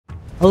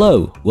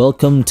Hello,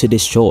 welcome to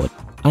this short.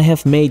 I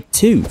have made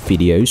two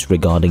videos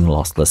regarding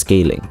lossless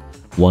scaling,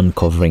 one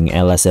covering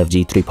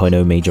LSFG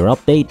 3.0 major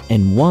update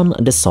and one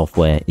on the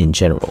software in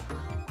general.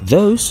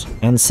 Those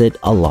answered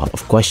a lot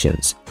of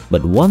questions,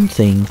 but one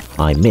thing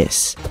I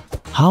miss.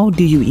 How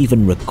do you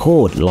even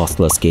record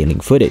lossless scaling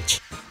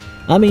footage?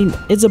 I mean,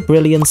 it's a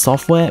brilliant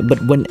software,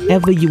 but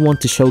whenever you want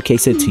to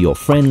showcase it to your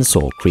friends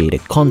or create a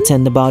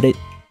content about it,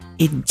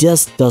 it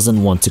just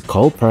doesn't want to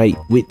cooperate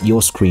with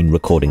your screen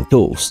recording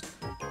tools.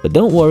 But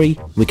don't worry,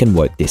 we can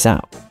work this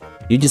out.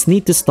 You just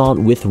need to start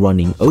with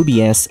running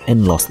OBS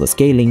and lossless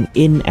scaling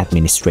in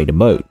administrator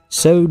mode,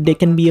 so they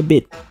can be a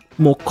bit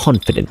more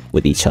confident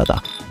with each other.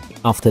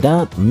 After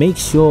that, make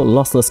sure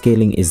lossless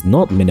scaling is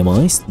not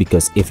minimized,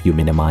 because if you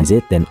minimize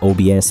it, then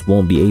OBS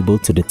won't be able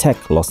to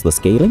detect lossless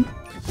scaling.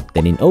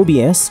 Then in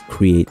OBS,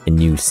 create a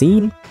new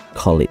scene,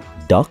 call it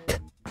Duck,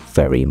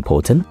 very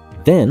important.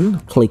 Then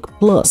click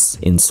plus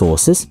in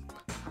sources,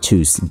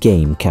 choose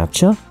game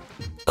capture,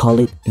 call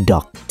it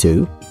Duck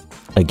 2,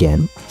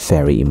 again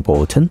very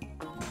important.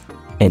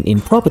 And in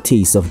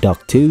properties of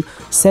Duck 2,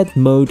 set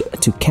mode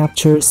to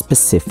capture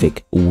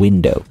specific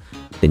window.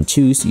 Then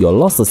choose your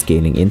lossless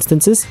scaling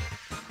instances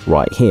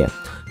right here.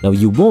 Now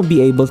you won't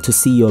be able to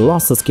see your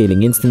lossless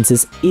scaling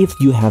instances if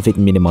you have it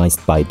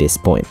minimized by this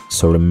point,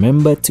 so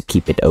remember to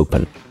keep it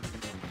open.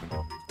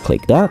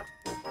 Click that,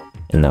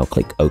 and now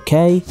click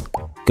OK.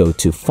 Go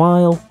to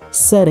File,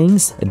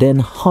 Settings,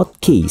 then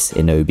Hotkeys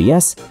in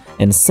OBS,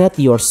 and set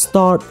your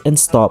start and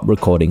stop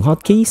recording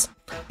hotkeys,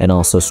 and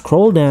also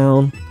scroll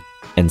down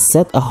and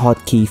set a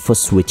hotkey for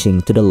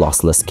switching to the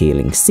lossless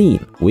scaling scene,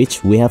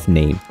 which we have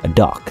named a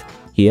Duck.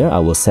 Here I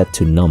will set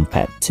to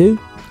numpad 2,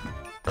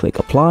 click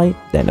apply,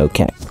 then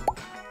OK.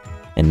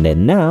 And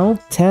then now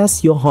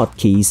test your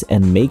hotkeys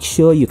and make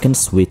sure you can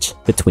switch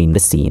between the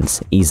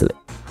scenes easily.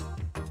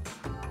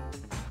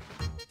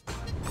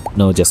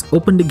 Now just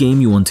open the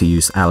game you want to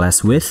use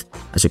LS with.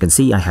 As you can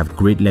see, I have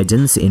Grid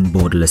Legends in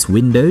borderless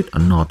windowed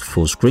and not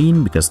full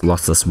screen because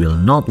lossless will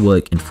not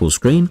work in full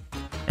screen.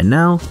 And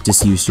now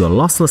just use your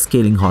lossless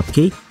scaling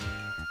hotkey.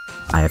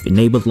 I have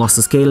enabled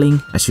lossless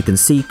scaling. As you can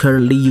see,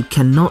 currently you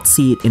cannot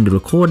see it in the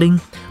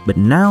recording, but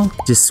now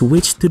just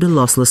switch to the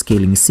lossless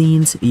scaling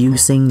scenes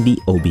using the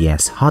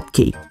OBS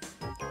hotkey.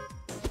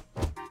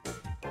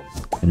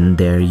 And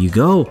there you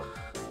go.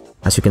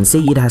 As you can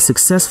see, it has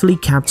successfully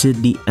captured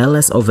the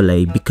LS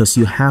overlay because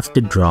you have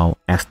the draw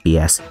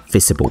FPS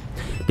visible.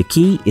 The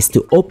key is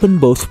to open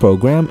both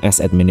programs as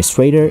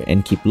administrator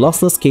and keep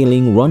lossless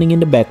scaling running in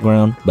the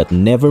background, but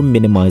never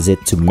minimize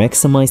it to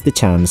maximize the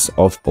chance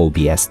of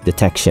OBS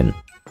detection.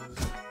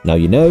 Now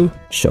you know,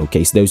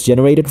 showcase those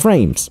generated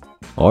frames,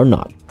 or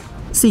not.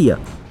 See ya!